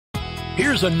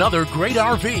Here's another great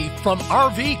RV from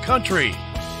RV Country.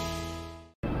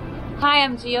 Hi,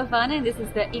 I'm Giovanna, and this is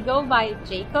the Eagle by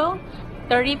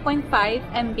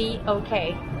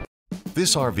Jayco-30.5MBOK.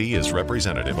 This RV is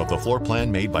representative of the floor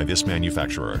plan made by this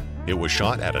manufacturer. It was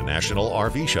shot at a national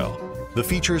RV show. The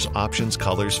features, options,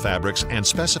 colors, fabrics, and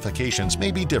specifications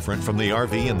may be different from the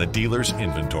RV in the dealer's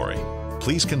inventory.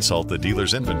 Please consult the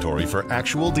dealer's inventory for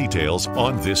actual details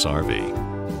on this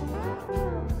RV.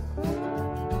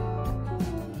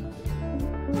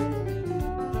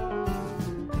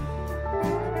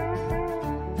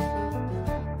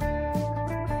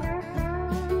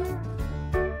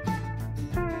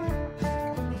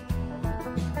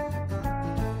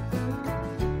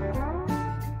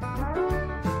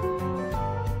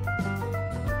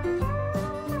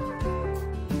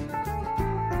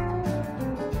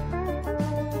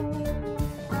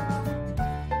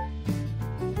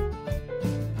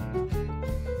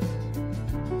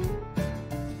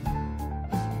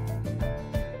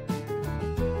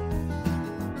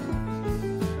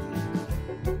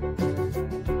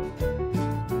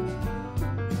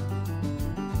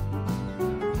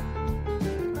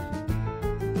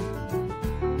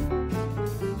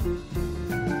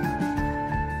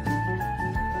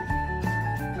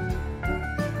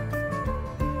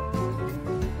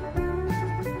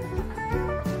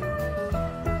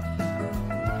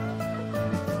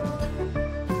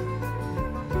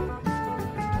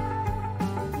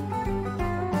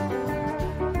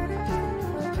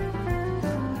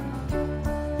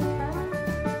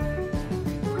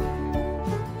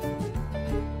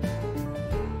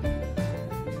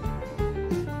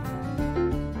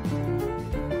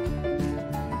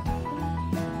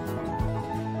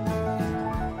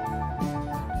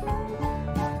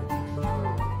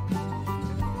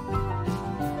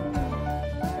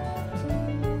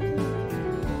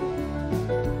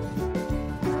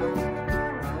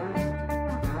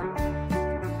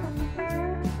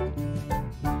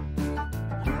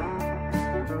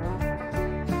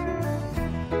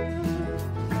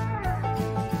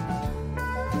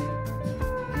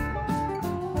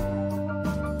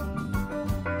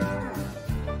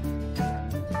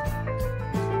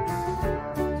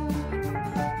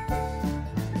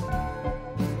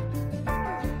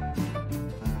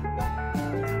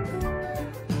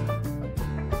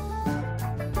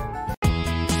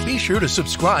 Be sure to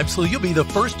subscribe so you'll be the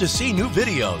first to see new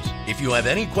videos. If you have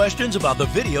any questions about the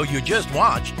video you just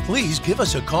watched, please give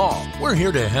us a call. We're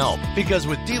here to help because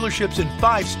with dealerships in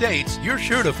 5 states, you're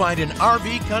sure to find an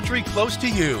RV Country close to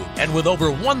you. And with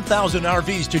over 1,000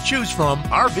 RVs to choose from,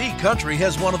 RV Country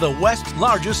has one of the West's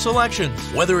largest selections.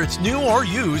 Whether it's new or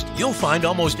used, you'll find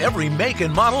almost every make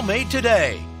and model made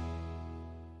today.